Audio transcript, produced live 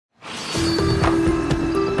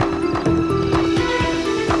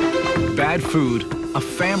Bad food, a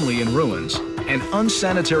family in ruins, and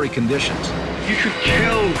unsanitary conditions. You could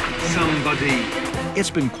kill somebody. It's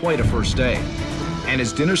been quite a first day. And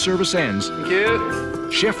as dinner service ends, Thank you.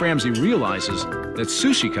 Chef Ramsay realizes that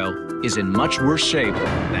Sushi Ko is in much worse shape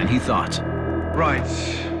than he thought. Right.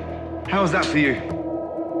 How's that for you?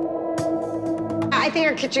 I think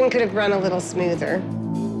our kitchen could have run a little smoother.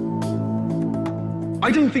 I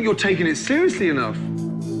don't think you're taking it seriously enough.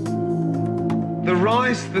 The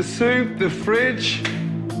rice, the soup, the fridge,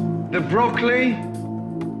 the broccoli.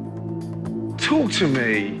 Talk to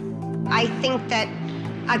me. I think that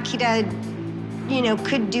Akira,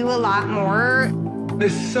 could do a lot more.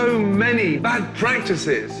 There's so many bad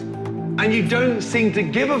practices, and you don't seem to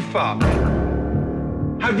give a fuck.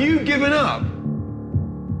 Have you given up?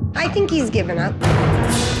 I think he's given up.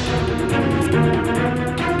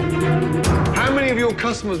 How many of your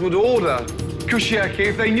customers would order kushiyaki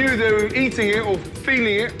if they knew they were eating it or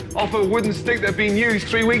feeling it off a wooden stick that had been used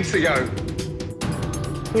 3 weeks ago?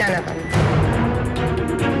 None of them.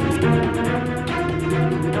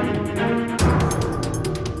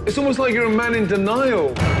 It's almost like you're a man in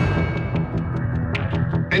denial.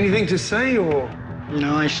 Anything to say, or?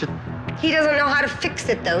 I should... He doesn't know how to fix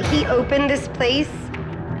it, though. He opened this place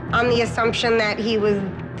on the assumption that he was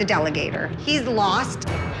the delegator. He's lost.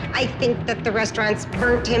 I think that the restaurants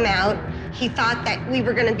burnt him out. He thought that we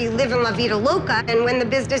were going to be living La Vida Loca, and when the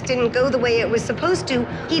business didn't go the way it was supposed to,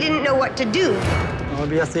 he didn't know what to do.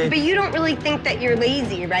 Obviously. But you don't really think that you're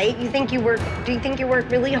lazy, right? Do you think you work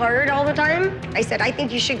really hard all the time? I said, I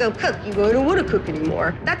think you should go cook. You go, I don't want to cook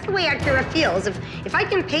anymore. That's the way Akira feels. If I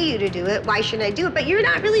can pay you to do it, why should I do it? But you're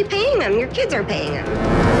not really paying him. Your kids are paying him.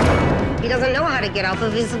 He doesn't know how to get off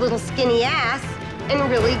of his little skinny ass and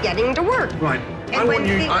really getting to work. Right.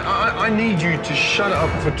 I need you to shut up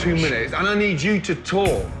for 2 minutes, and I need you to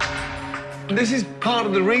talk. This is part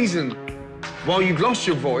of the reason why you've lost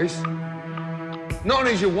your voice. Not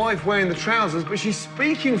only is your wife wearing the trousers, but she's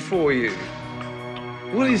speaking for you.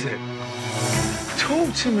 What is it?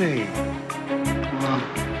 Talk to me.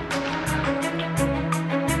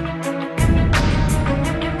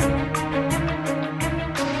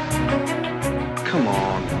 Come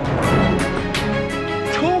on.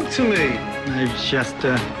 Talk to me. It's just,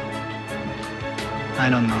 I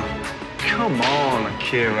don't know. Come on,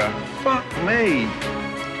 Akira. Fuck me.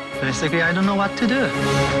 Basically, I don't know what to do.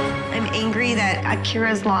 I'm angry that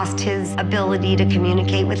Akira's lost his ability to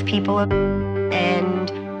communicate with people,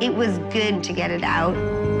 and it was good to get it out.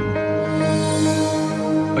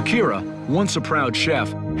 Akira, once a proud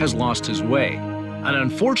chef, has lost his way. And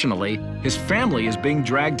unfortunately, his family is being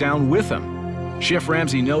dragged down with him. Chef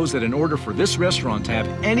Ramsay knows that in order for this restaurant to have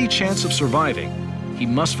any chance of surviving, he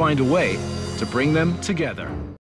must find a way to bring them together.